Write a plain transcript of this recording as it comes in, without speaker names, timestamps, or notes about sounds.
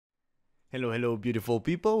Hello beautiful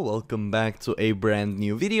people, welcome back to a brand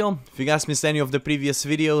new video. If you guys missed any of the previous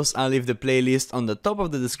videos, I'll leave the playlist on the top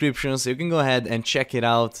of the description so you can go ahead and check it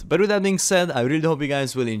out. But with that being said, I really hope you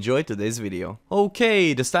guys will enjoy today's video.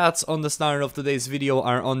 Okay, the stats on the start of today's video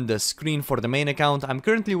are on the screen for the main account. I'm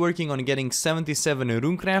currently working on getting 77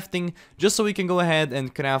 rune crafting, just so we can go ahead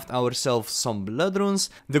and craft ourselves some blood runes.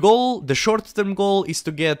 The short-term goal is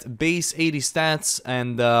to get base 80 stats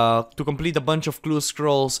and to complete a bunch of clue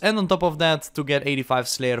scrolls, and on top of that to get 85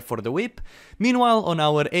 Slayer for the whip. Meanwhile, on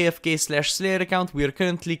our AFK/Slayer account, we are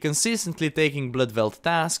currently consistently taking Blood Veld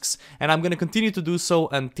tasks, and I'm gonna continue to do so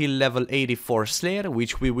until level 84 Slayer,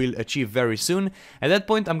 which we will achieve very soon. At that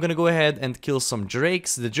point, I'm gonna go ahead and kill some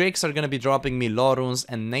drakes. The drakes are gonna be dropping me law runes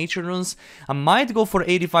and nature runes. I might go for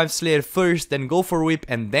 85 Slayer first, then go for whip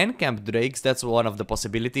and then camp drakes. That's one of the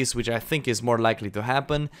possibilities, which I think is more likely to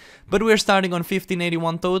happen. But we're starting on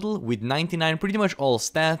 1581 total with 99 pretty much all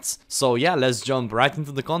stats. So yeah, let's jump right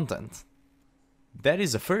into the content. That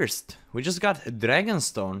is a first. We just got a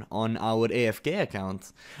Dragonstone on our AFK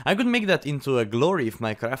account. I could make that into a glory if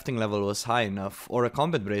my crafting level was high enough, or a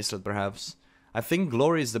combat bracelet perhaps. I think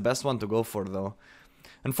glory is the best one to go for though.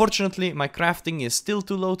 Unfortunately, my crafting is still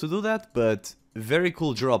too low to do that, but very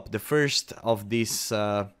cool drop. The first of this,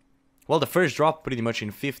 well, the first drop pretty much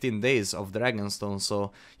in 15 days of Dragonstone,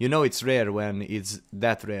 so you know it's rare when it's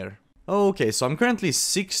that rare. Okay, so I'm currently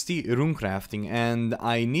 60 rune crafting and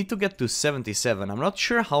I need to get to 77. I'm not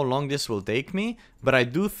sure how long this will take me, but I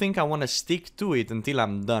do think I want to stick to it until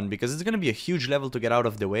I'm done, because it's going to be a huge level to get out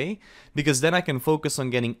of the way, because then I can focus on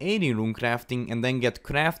getting 80 rune crafting and then get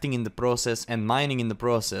crafting in the process and mining in the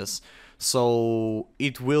process. So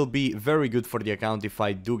it will be very good for the account if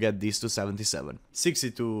I do get these to 77.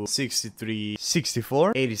 62, 63,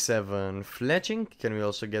 64, 87 fletching. Can we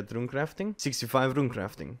also get rune crafting? 65 rune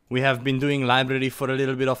crafting. We have been doing library for a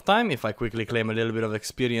little bit of time. If I quickly claim a little bit of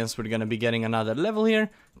experience, we're gonna be getting another level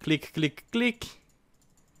here. Click, click, click.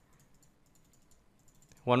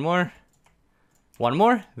 One more. One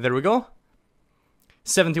more. There we go.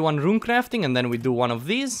 71 rune crafting, and then we do one of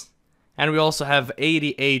these. And we also have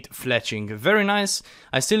 88 fletching. Very nice.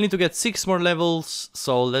 I still need to get 6 more levels,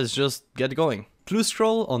 so let's just get going. Clue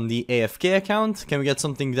scroll on the AFK account. Can we get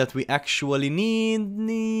something that we actually need?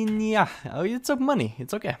 Yeah, oh, it's up money.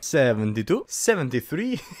 It's okay. 72,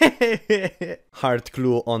 73. Heart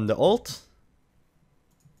clue on the alt.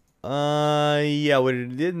 Yeah, we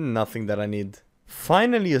did nothing that I need.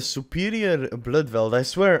 Finally, a superior blood veld. I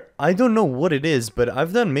swear, I don't know what it is, but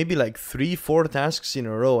I've done maybe like 3-4 tasks in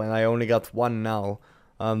a row and I only got one now.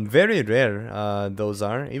 Very rare those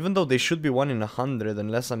are, even though they should be 1 in 100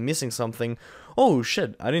 unless I'm missing something. Oh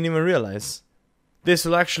shit, I didn't even realize. This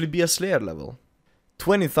will actually be a Slayer level.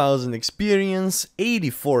 20,000 experience,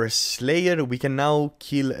 84 Slayer. We can now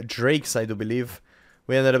kill drakes, I do believe.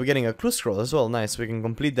 We ended up getting a clue scroll as well. Nice, we can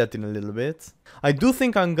complete that in a little bit. I do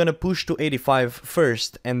think I'm gonna push to 85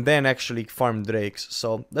 first and then actually farm drakes.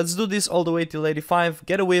 So let's do this all the way till 85,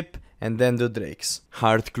 get a whip and then do drakes.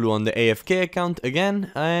 Heart clue on the AFK account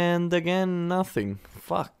again, and again nothing.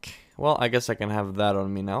 Fuck. Well, I guess I can have that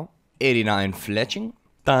on me now. 89 fletching.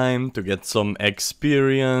 Time to get some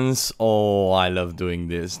experience. Oh, I love doing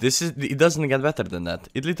this. It doesn't get better than that.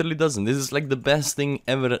 It literally doesn't. This is like the best thing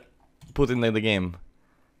ever put in the game.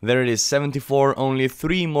 There it is, 74, only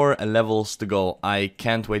 3 more levels to go. I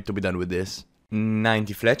can't wait to be done with this.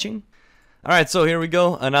 90 fletching. Alright, so here we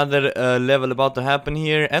go, another level about to happen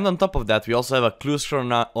here, and on top of that we also have a clue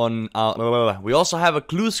scroll on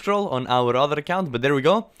our other account, but there we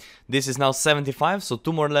go. This is now 75, so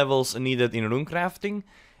 2 more levels needed in rune crafting.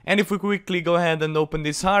 And if we quickly go ahead and open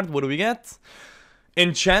this heart, what do we get?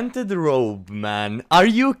 Enchanted robe, man. Are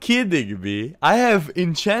you kidding me? I have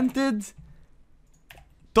enchanted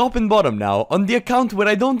top and bottom now, on the account where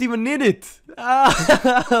I don't even need it.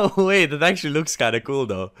 Wait, that actually looks kinda cool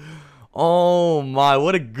though. Oh my,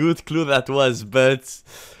 what a good clue that was, but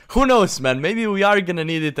who knows, man, maybe we are gonna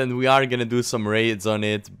need it and we are gonna do some raids on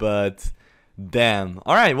it, but damn.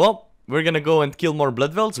 Alright, well, we're gonna go and kill more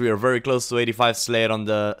blood velds. We are very close to 85 Slayer on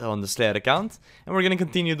the Slayer account, and we're gonna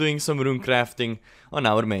continue doing some rune crafting on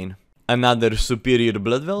our main. Another superior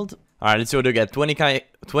blood veld. Alright, let's see what we get.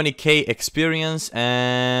 20k experience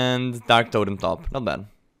and Dark Totem top. Not bad.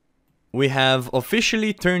 We have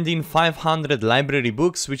officially turned in 500 library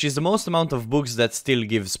books, which is the most amount of books that still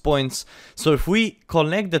gives points. So if we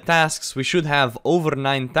collect the tasks, we should have over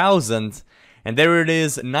 9,000. And there it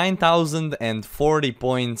is, 9,040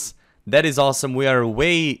 points. That is awesome. We are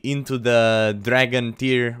way into the dragon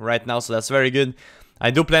tier right now, so that's very good. I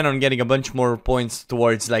do plan on getting a bunch more points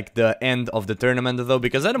towards like the end of the tournament though,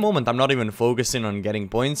 because at the moment I'm not even focusing on getting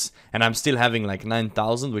points and I'm still having like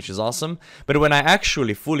 9,000, which is awesome. But when I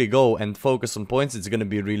actually fully go and focus on points, it's gonna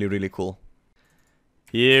be really, really cool.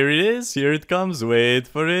 Here it is, here it comes, wait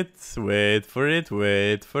for it, wait for it,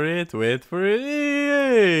 wait for it, wait for it,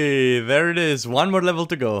 yay! There it is, one more level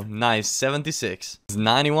to go, nice, 76.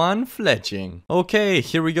 91, fletching. Okay,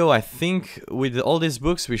 here we go, I think with all these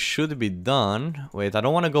books we should be done. Wait, I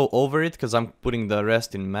don't want to go over it because I'm putting the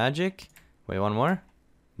rest in magic. Wait, one more.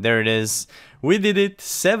 There it is, we did it,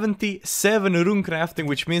 77 rune crafting,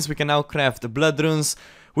 which means we can now craft blood runes,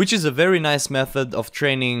 which is a very nice method of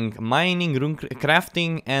training mining, rune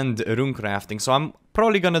crafting, and rune crafting. So I'm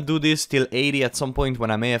probably gonna do this till 80 at some point when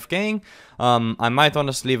I'm AFKing. I might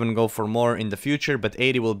honestly even go for more in the future, but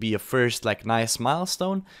 80 will be a first like nice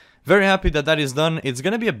milestone. Very happy that that is done. It's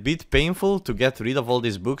gonna be a bit painful to get rid of all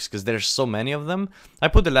these books because there's so many of them. I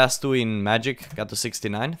put the last two in magic, got to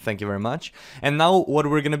 69, thank you very much. And now what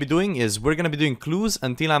we're gonna be doing is we're gonna be doing clues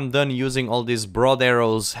until I'm done using all these broad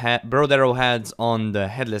arrow heads on the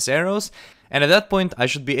headless arrows. And at that point I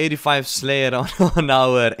should be 85 Slayer on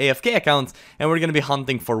our AFK account and we're gonna be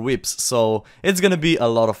hunting for whips. So it's gonna be a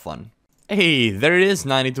lot of fun. Hey, there it is,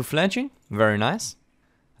 92 fletching, very nice.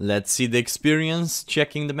 Let's see the experience,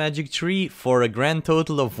 checking the magic tree for a grand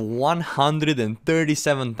total of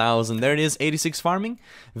 137,000. There it is, 86 farming.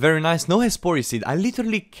 Very nice. No Hesporisid. I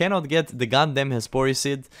literally cannot get the goddamn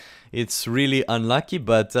Hesporisid. It's really unlucky,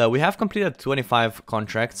 but we have completed 25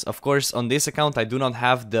 contracts. Of course, on this account, I do not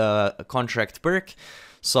have the contract perk,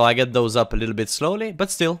 so I get those up a little bit slowly, but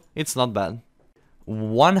still, it's not bad.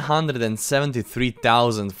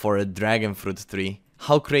 173,000 for a dragon fruit tree.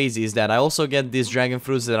 How crazy is that? I also get these dragon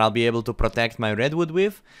fruits that I'll be able to protect my redwood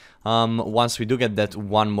with once we do get that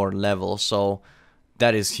one more level, so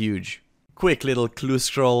that is huge. Quick little clue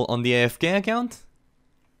scroll on the AFK account.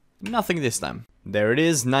 Nothing this time. There it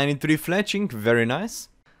is, 93 fletching, very nice.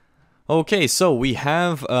 Okay, so we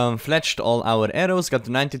have fletched all our arrows, got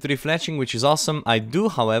to 93 fletching, which is awesome. I do,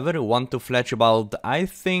 however, want to fletch about, I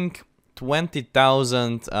think,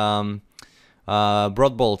 20,000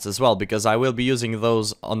 broad bolts as well, because I will be using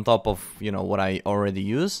those on top of, you know, what I already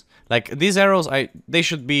use. Like, these arrows, they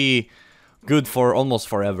should be good for almost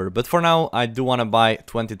forever, but for now, I do want to buy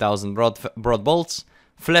 20,000 broad bolts,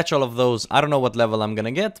 fletch all of those. I don't know what level I'm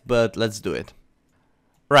gonna get, but let's do it.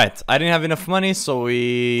 Right, I didn't have enough money, so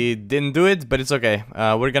we didn't do it, but it's okay.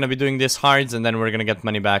 We're gonna be doing this hard, and then we're gonna get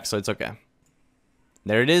money back, so it's okay.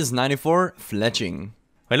 There it is, 94 fletching.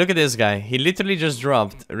 Wait, look at this guy. He literally just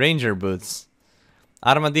dropped Ranger boots,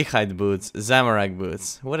 Armadihide boots, Zamorak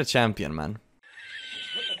boots. What a champion, man.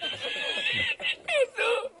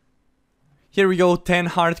 Here we go, 10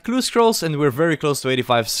 hard clue scrolls, and we're very close to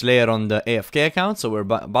 85 Slayer on the AFK account, so we're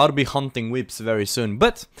about to be hunting whips very soon.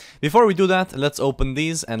 But before we do that, let's open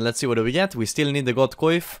these and let's see what do we get. We still need the God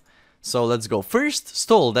Coif, so let's go. First,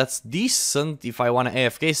 stall, that's decent if I want to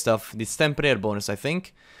AFK stuff. It's temporary bonus, I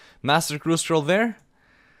think. Master clue scroll there.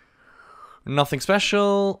 Nothing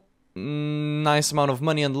special. Nice amount of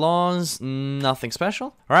money and laws. Nothing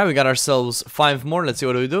special. Alright, we got ourselves 5 more. Let's see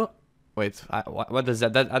what do we do. Wait, what does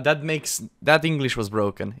that? That makes... That English was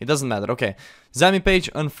broken. It doesn't matter. Okay. Zami page,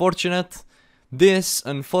 unfortunate. This,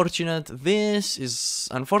 unfortunate. This is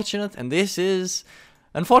unfortunate. And this is...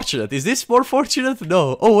 unfortunate. Is this more fortunate?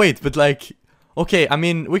 No. Oh, wait, but like... Okay, I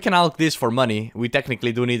mean, we can alch this for money. We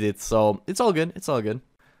technically do need it, so it's all good. It's all good.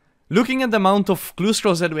 Looking at the amount of clue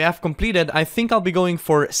scrolls that we have completed, I think I'll be going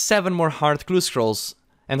for 7 more hard clue scrolls.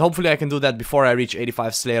 And hopefully I can do that before I reach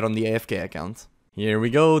 85 Slayer on the AFK account. Here we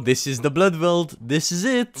go, this is the Bloodveld, this is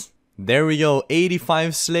it! There we go,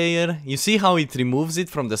 85 Slayer. You see how it removes it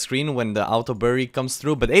from the screen when the auto bury comes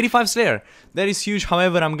through, but 85 Slayer! That is huge.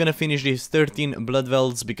 However, I'm gonna finish these 13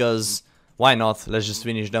 Bloodvelds because... why not? Let's just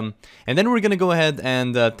finish them. And then we're gonna go ahead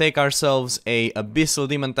and take ourselves a Abyssal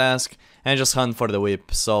Demon task and just hunt for the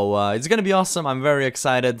whip. So it's gonna be awesome, I'm very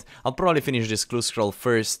excited. I'll probably finish this clue scroll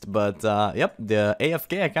first, but yep, the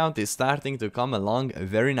AFK account is starting to come along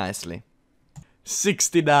very nicely.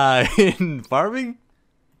 69 farming.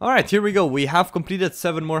 Alright, here we go. We have completed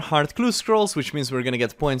 7 more hard clue scrolls, which means we're gonna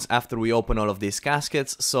get points after we open all of these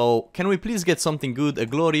caskets. So can we please get something good, a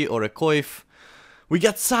glory or a coif? We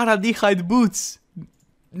got Saradihide boots.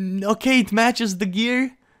 Okay, it matches the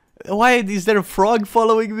gear. Why is there a frog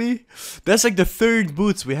following me? That's like the 3rd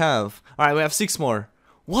boots we have. Alright, we have 6 more.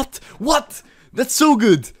 What? What? That's so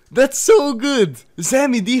good. That's so good.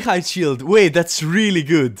 Zami Dihide shield. Wait, that's really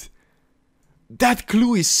good. That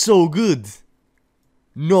clue is so good.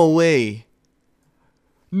 No way.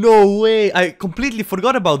 No way! I completely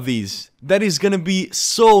forgot about these. That is gonna be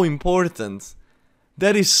so important.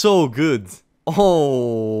 That is so good.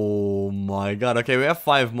 Oh my god. Okay, we have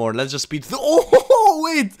 5 more. Let's just speed through. Oh,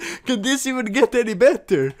 wait! Can this even get any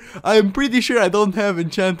better? I'm pretty sure I don't have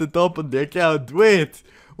enchanted top on the account. Wait,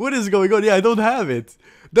 what is going on? Yeah, I don't have it.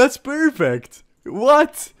 That's perfect.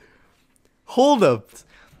 What? Hold up.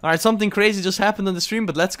 Alright, something crazy just happened on the stream,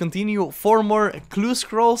 but let's continue. 4 more clue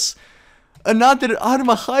scrolls. Another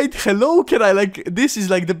Arma hide. Hello, can I like... This is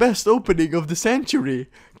like the best opening of the century.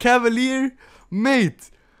 Cavalier, mate.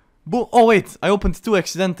 Oh wait, I opened 2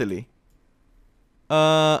 accidentally.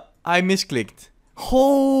 I misclicked.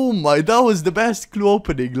 Oh my, that was the best clue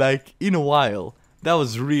opening like in a while. That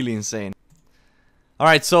was really insane.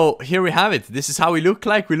 Alright, so here we have it. This is how we look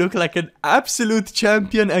like. We look like an absolute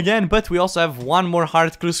champion again. But we also have 1 more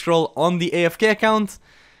hard clue scroll on the AFK account.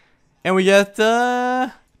 And we get,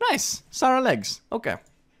 nice, Sarah legs. Okay.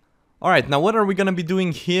 Alright, now what are we gonna be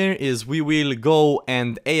doing here is we will go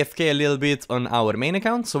and AFK a little bit on our main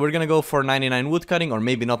account. So we're gonna go for 99 woodcutting, or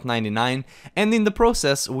maybe not 99. And in the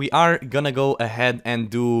process, we are gonna go ahead and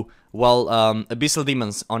do... well, Abyssal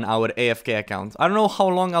Demons on our AFK account. I don't know how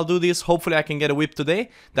long I'll do this. Hopefully I can get a whip today.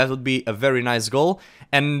 That would be a very nice goal.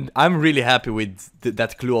 And I'm really happy with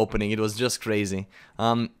that clue opening. It was just crazy.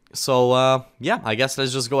 Yeah, I guess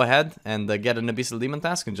let's just go ahead and get an Abyssal Demon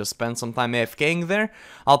task and just spend some time AFKing there.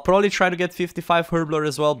 I'll probably try to get 55 Herblore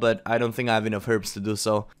as well, but I don't think I have enough herbs to do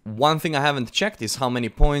so. One thing I haven't checked is how many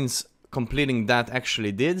points completing that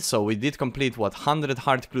actually did. So we did complete, what, 100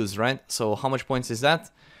 hard clues, right? So how much points is that?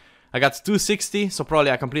 I got 260, so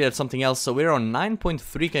probably I completed something else, so we're on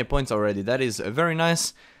 9.3k points already. That is very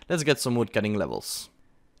nice. Let's get some woodcutting levels.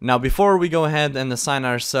 Now, before we go ahead and assign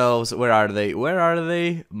ourselves... Where are they? Where are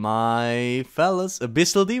they? My fellas.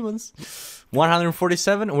 Abyssal Demons.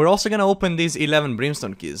 147. We're also gonna open these 11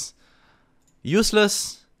 Brimstone keys.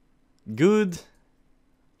 Useless. Good.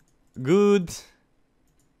 Good.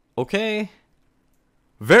 Okay.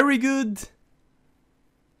 Very good.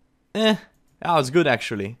 That was good,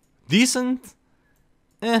 actually. Decent.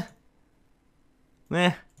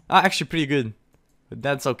 Actually pretty good. But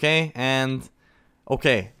that's okay. And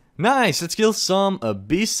okay. Nice. Let's kill some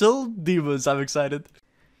Abyssal Demons. I'm excited.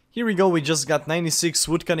 Here we go. We just got 96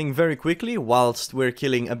 woodcutting very quickly whilst we're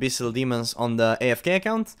killing Abyssal Demons on the AFK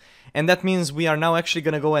account. And that means we are now actually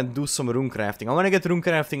gonna go and do some rune crafting. I wanna get rune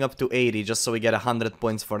crafting up to 80 just so we get 100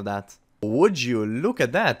 points for that. Would you look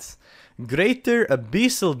at that? Greater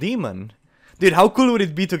Abyssal Demon. Dude, how cool would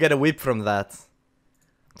it be to get a whip from that?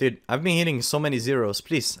 Dude, I've been hitting so many zeros.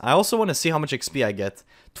 Please, I also want to see how much XP I get.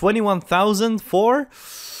 21,000 for...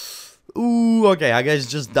 Ooh, okay, I guess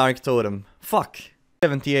just Dark Totem. Fuck.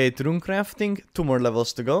 78 rune crafting, 2 more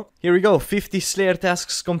levels to go. Here we go, 50 Slayer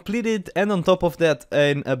tasks completed, and on top of that,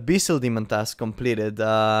 an Abyssal Demon task completed.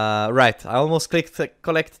 Right, I almost clicked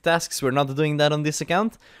collect tasks. We're not doing that on this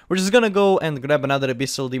account. We're just gonna go and grab another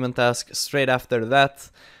Abyssal Demon task straight after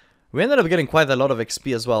that. We ended up getting quite a lot of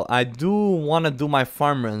XP as well. I do want to do my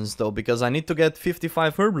farm runs though, because I need to get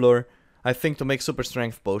 55 Herblore, I think, to make super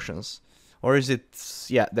strength potions. Or is it...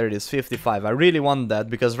 yeah, there it is, 55. I really want that,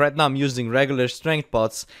 because right now I'm using regular strength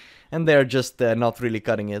pots, and they're just not really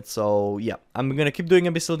cutting it. So yeah, I'm gonna keep doing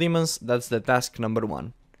Abyssal Demons. That's the task number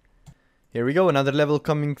 1. Here we go, another level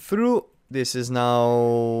coming through. This is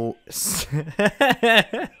now...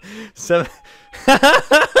 7...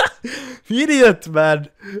 Idiot, man.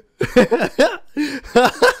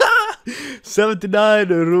 79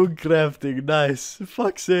 rune crafting, nice.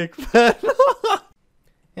 Fuck's sake, man.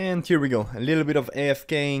 And here we go, a little bit of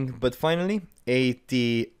AFKing, but finally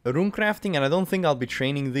 80 rune crafting, and I don't think I'll be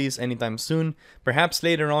training these anytime soon. Perhaps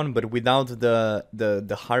later on, but without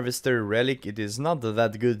the harvester relic, it is not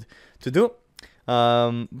that good to do.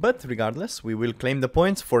 But regardless, we will claim the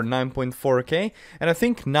points for 9.4k, and I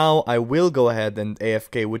think now I will go ahead and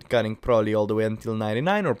AFK woodcutting probably all the way until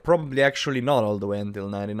 99, or probably actually not all the way until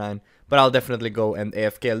 99, but I'll definitely go and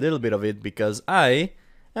AFK a little bit of it because I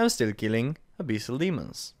am still killing Abyssal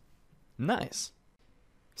Demons. Nice.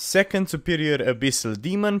 Second superior Abyssal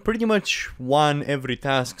Demon, pretty much won every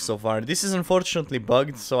task so far. This is unfortunately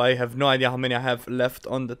bugged, so I have no idea how many I have left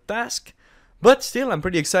on the task. But still, I'm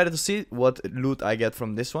pretty excited to see what loot I get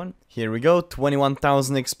from this one. Here we go,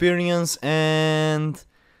 21,000 experience and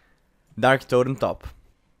Dark Totem top.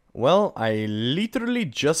 Well, I literally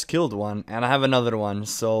just killed one and I have another one,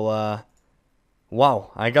 so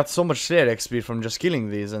wow, I got so much Slayer XP from just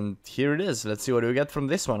killing these, and here it is. Let's see what we get from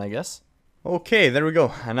this one, I guess. Okay, there we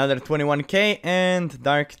go, another 21k and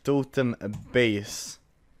Dark Totem base.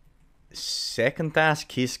 second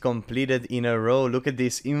task is completed in a row. Look at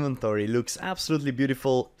this inventory, looks absolutely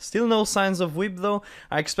beautiful. Still no signs of whip though.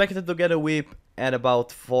 I expected to get a whip at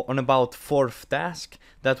about fourth task.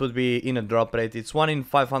 That would be in a drop rate. It's 1 in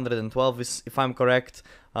 512 if I'm correct,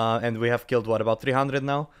 and we have killed what, about 300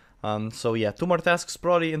 now. So yeah, 2 more tasks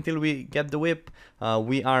probably until we get the whip.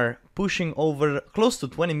 We are pushing over close to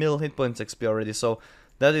 20 mil hit points XP already, so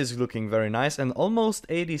that is looking very nice, and almost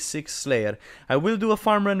 86 Slayer. I will do a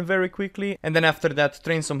farm run very quickly, and then after that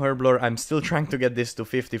train some Herblore. I'm still trying to get this to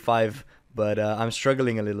 55, but I'm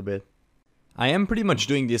struggling a little bit. I am pretty much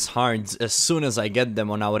doing these hards as soon as I get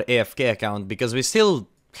them on our AFK account, because we still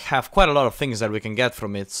have quite a lot of things that we can get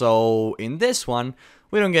from it. So in this one,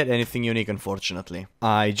 we don't get anything unique, unfortunately.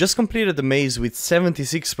 I just completed the maze with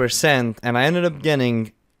 76%, and I ended up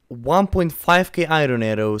getting 1.5k iron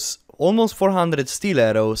arrows, almost 400 steel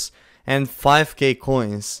arrows, and 5k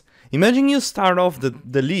coins. Imagine you start off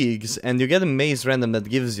the leagues and you get a maze random that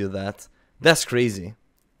gives you that. That's crazy.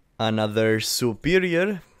 Another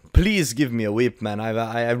superior. Please give me a whip, man.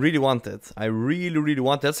 I really want it. I really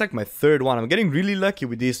want it. That's like my third one. I'm getting really lucky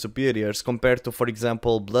with these superiors compared to, for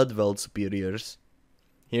example, Bloodveld superiors.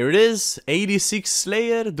 Here it is, 86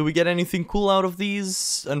 Slayer. Do we get anything cool out of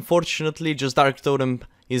these? Unfortunately, just Dark Totem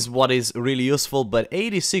is what is really useful, but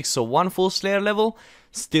 86, so 1 full Slayer level,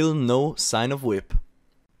 still no sign of whip.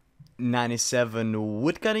 97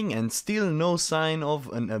 woodcutting, and still no sign of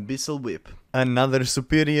an abyssal whip. Another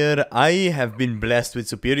superior. I have been blessed with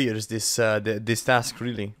superiors this task,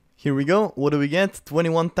 really. Here we go, what do we get?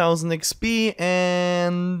 21,000 XP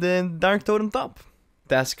and then Dark Totem top.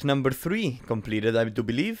 Task number 3 completed, I do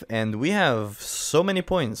believe, and we have so many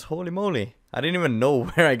points, holy moly. I didn't even know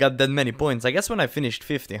where I got that many points, I guess when I finished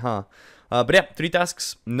 50, huh? But yeah, 3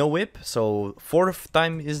 tasks, no whip, so 4th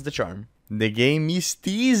time is the charm. The game is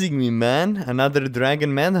teasing me, man. Another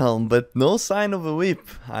Dragon Manhelm, but no sign of a whip.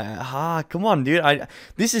 Come on, dude.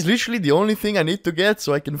 This is literally the only thing I need to get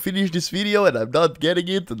so I can finish this video, and I'm not getting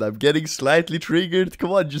it, and I'm getting slightly triggered.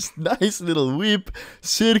 Come on, just nice little whip,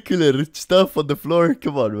 circular stuff on the floor.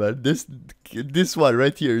 Come on, man. This one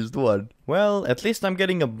right here is the one. Well, at least I'm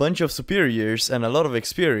getting a bunch of superiors and a lot of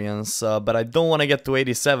experience, but I don't want to get to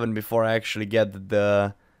 87 before I actually get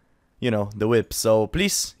the... you know, the whip. So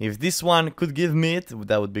please, if this one could give me it,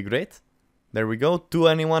 that would be great. There we go,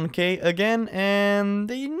 21k again, and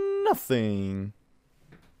nothing.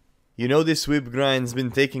 You know, this whip grind's been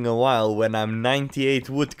taking a while when I'm 98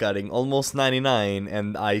 woodcutting, almost 99,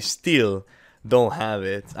 and I still don't have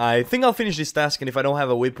it. I think I'll finish this task, and if I don't have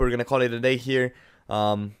a whip, we're gonna call it a day here.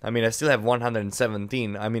 I mean, I still have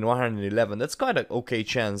 117, I mean 111, that's quite an okay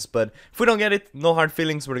chance, but if we don't get it, no hard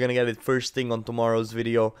feelings, we're gonna get it first thing on tomorrow's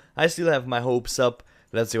video. I still have my hopes up,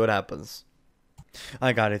 let's see what happens.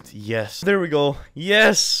 I got it, yes, there we go,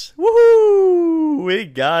 yes, woohoo, we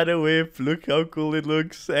got a whip, look how cool it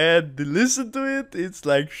looks, and listen to it, it's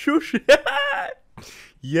like shush,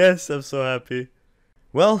 yes, I'm so happy.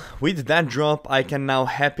 Well, with that drop, I can now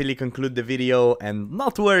happily conclude the video and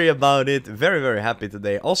not worry about it. Very happy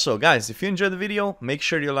today. Also, guys, if you enjoyed the video, make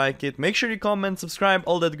sure you like it, make sure you comment, subscribe,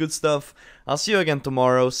 all that good stuff. I'll see you again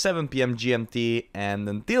tomorrow, 7 PM GMT, and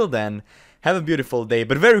until then, have a beautiful day.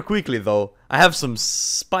 But very quickly though, I have some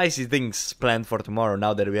spicy things planned for tomorrow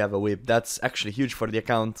now that we have a whip. That's actually huge for the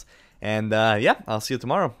account. And yeah, I'll see you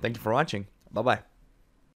tomorrow. Thank you for watching. Bye-bye.